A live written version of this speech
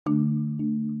Y'all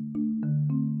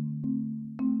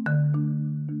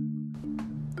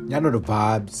know the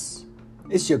vibes.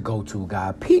 It's your go-to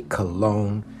guy, Pete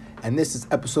Cologne, and this is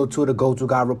episode 2 of the Go-To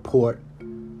Guy Report.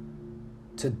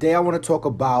 Today I want to talk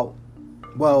about,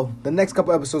 the next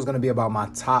couple episodes are going to be about my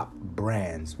top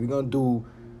brands. We're going to do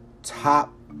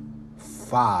top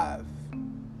 5,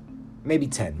 maybe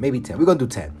 10. We're going to do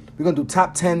 10. We're going to do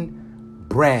top 10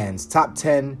 brands, top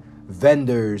 10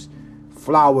 vendors,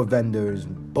 flower vendors,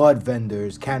 bud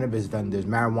vendors, cannabis vendors,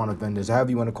 marijuana vendors, however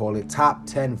you want to call it, top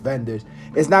 10 vendors.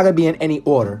 It's not going to be in any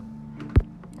order.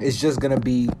 It's just going to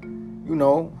be,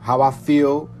 how I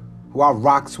feel, who I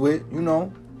rocks with,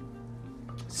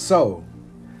 So,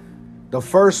 the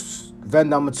first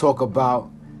vendor I'm going to talk about,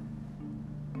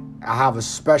 I have a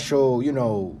special,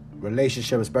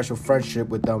 relationship, a special friendship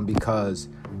with them because,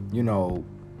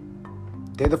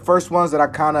 they're the first ones that I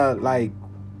kind of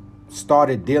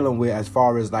started dealing with as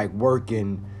far as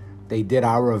working. They did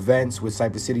our events with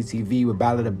Cypher City TV, with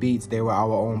Ballad of Beats. They were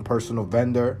our own personal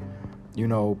vendor,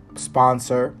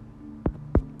 sponsor.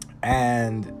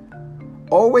 And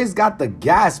always got the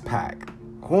gas pack.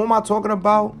 Who am I talking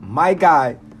about? My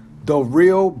guy, the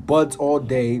real Buds All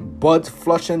Day, Buds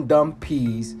Flush and Dumb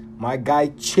Peas. My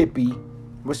guy Chippy.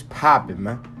 What's poppin',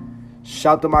 man?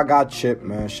 Shout to my guy Chip,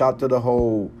 man. Shout to the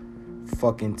whole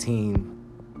fucking team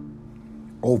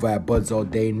over at Buds All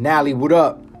Day. Nally, what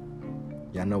up?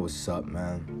 Y'all know what's up,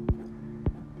 man.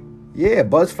 Yeah,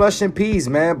 Buds Flush and Peas,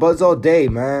 man. Buds All Day,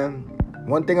 man.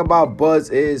 One thing about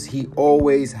Buds is he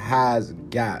always has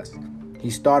gas. He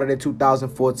started in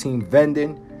 2014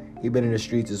 vending. He been in the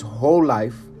streets his whole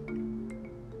life.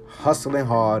 Hustling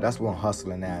hard. That's one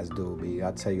hustling ass dude, B.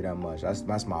 I'll tell you that much.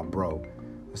 That's my bro.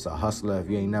 It's a hustler. If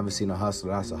you ain't never seen a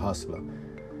hustler, that's a hustler.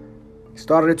 He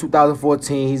started in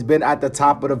 2014. He's been at the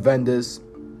top of the vendors.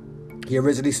 He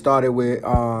originally started with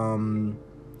Team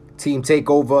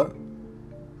Takeover.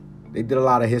 They did a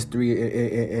lot of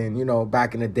history and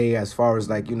back in the day as far as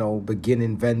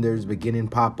beginning vendors, beginning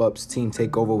pop-ups. Team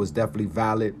Takeover was definitely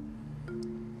valid.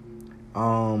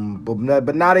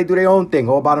 But now they do their own thing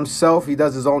all by himself. He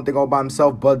does his own thing all by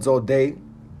himself. Buds All Day.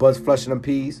 Buds Flushing Them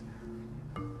Peas.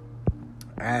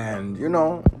 And,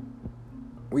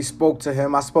 we spoke to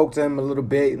him. I spoke to him a little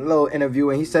bit, a little interview,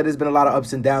 and he said there's been a lot of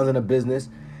ups and downs in the business.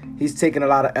 He's taken a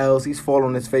lot of L's. He's fallen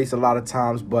on his face a lot of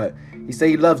times, but he said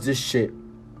he loves this shit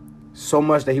so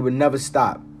much that he would never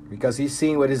stop because he's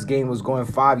seen where this game was going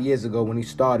 5 years ago when he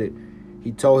started.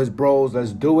 He told his bros,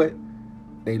 let's do it.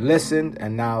 They listened,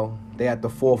 and now they at the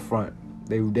forefront.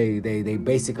 They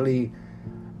basically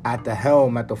at the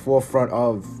helm, at the forefront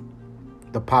of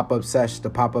the pop-up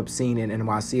the pop-up scene in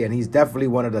NYC, and he's definitely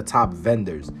one of the top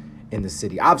vendors in the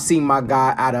city. I've seen my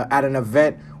guy at an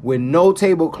event with no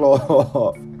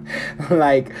tablecloth.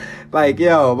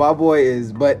 Yo, my boy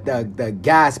is, but the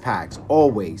gas packs,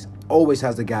 always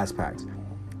has the gas packs.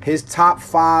 His top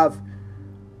 5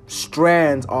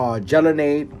 strands are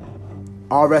Gelinade,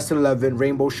 RS11,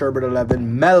 Rainbow Sherbet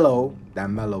 11, Mellow, that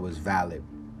Mellow is valid,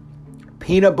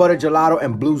 Peanut Butter Gelato,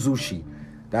 and Blue Zushi.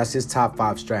 That's his top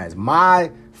 5 strands.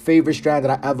 My favorite strand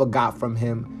that I ever got from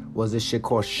him was this shit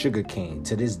called Sugar Cane.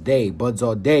 To this day, Buds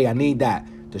All Day, I need that,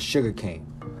 the Sugar Cane.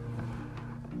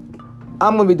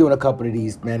 I'm going to be doing a couple of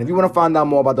these, man. If you want to find out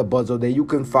more about the Buds All Day, you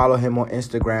can follow him on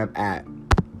Instagram at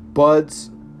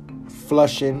Buds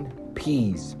Flushing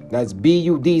Peas. That's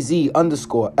BUDZ _ FLUSHING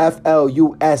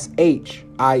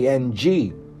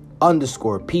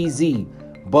 _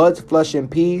 Buds Flushing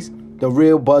Peas, the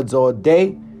real Buds All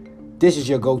Day. This is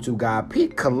your go-to guy,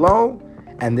 Pete Cologne,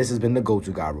 and this has been the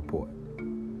Go-To Guy Report.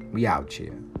 We out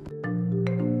here.